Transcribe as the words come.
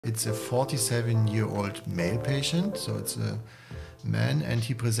It's a 47-year-old male patient, so it's a man, and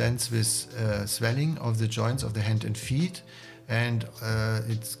he presents with swelling of the joints of the hand and feet, and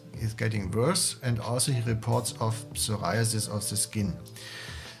it's getting worse, and also he reports of psoriasis of the skin.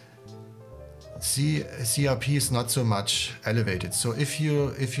 CRP is not so much elevated. So if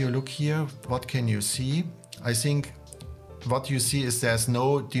you look here, what can you see? I think what you see is there's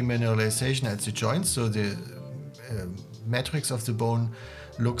no demineralization at the joints, so the matrix of the bone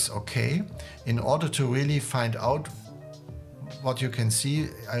looks okay. In order to really find out what you can see,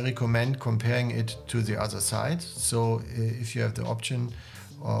 I recommend comparing it to the other side. So if you have the option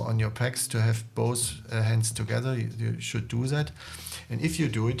on your pecs to have both hands together, you should do that. And if you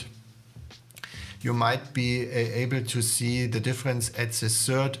do it, you might be able to see the difference at the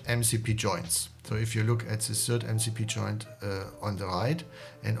third MCP joints. So if you look at the third MCP joint on the right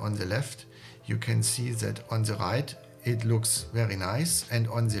and on the left, you can see that on the right it looks very nice, and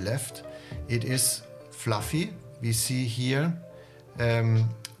on the left it is fluffy. We see here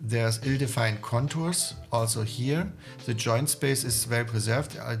there's ill-defined contours. Also here the joint space is well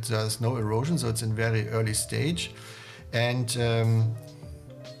preserved. There's no erosion, so it's in very early stage. And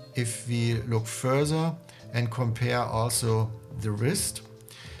if we look further and compare also the wrist,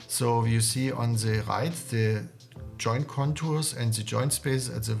 so you see on the right the joint contours and the joint space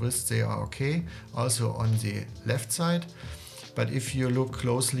at the wrist, they are okay, also on the left side. But if you look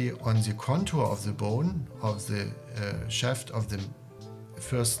closely on the contour of the bone, of the shaft of the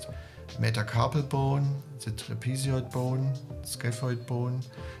first metacarpal bone, the trapezoid bone, scaphoid bone,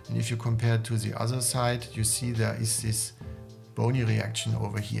 and if you compare it to the other side, you see there is this bony reaction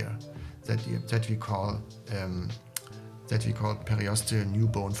over here that we call periosteal new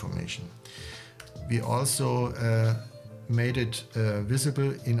bone formation. We also made it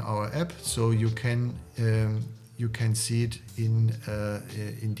visible in our app, so you can see it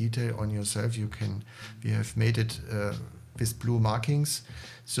in detail on yourself. We have made it with blue markings,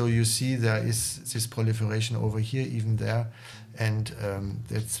 so you see there is this proliferation over here, even there, and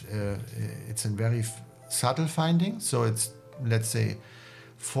it's a very subtle finding. So it's, let's say,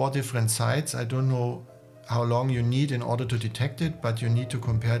 4 different sites. I don't know how long you need in order to detect it, but you need to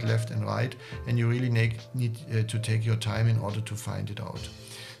compare it left and right, and you really need to take your time in order to find it out.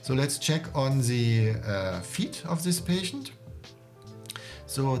 So let's check on the feet of this patient.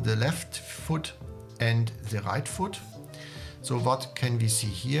 So the left foot and the right foot. So what can we see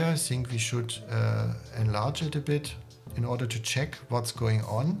here? I think we should enlarge it a bit in order to check what's going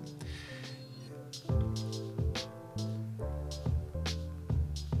on.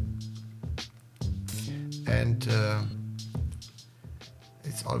 And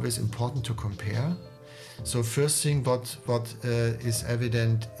it's always important to compare. So first thing what is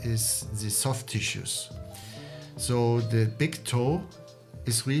evident is the soft tissues. So the big toe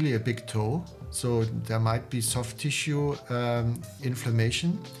is really a big toe, so there might be soft tissue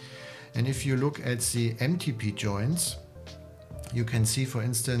inflammation. And if you look at the MTP joints, you can see, for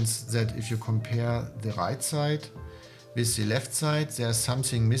instance, that if you compare the right side with the left side, there's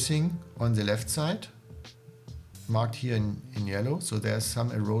something missing on the left side, marked here in yellow. So there's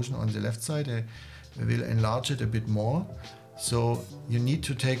some erosion on the left side. I will enlarge it a bit more. So you need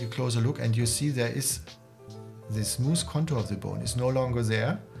to take a closer look, and you see there is the smooth contour of the bone is no longer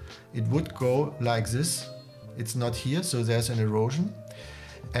there. It would go like this. It's not here, so there's an erosion.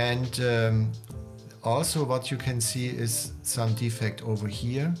 And also what you can see is some defect over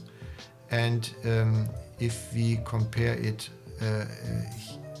here. And if we compare it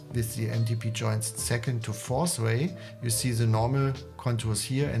with the MTP joints second to fourth way, you see the normal contours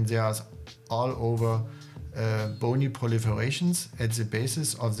here, and there are all over bony proliferations at the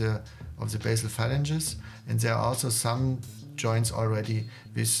basis of the basal phalanges, and there are also some joints already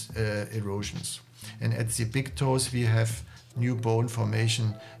with erosions. And at the big toes we have new bone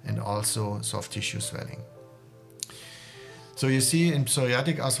formation and also soft tissue swelling. So you see in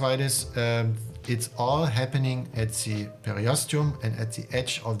psoriatic arthritis, it's all happening at the periosteum and at the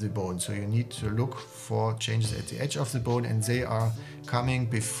edge of the bone. So you need to look for changes at the edge of the bone, and they are coming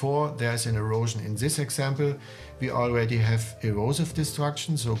before there's an erosion. In this example, we already have erosive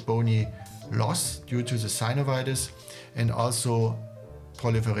destruction, so bony loss due to the synovitis, and also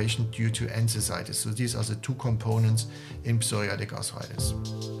proliferation due to enthesitis. So these are the 2 components in psoriatic arthritis.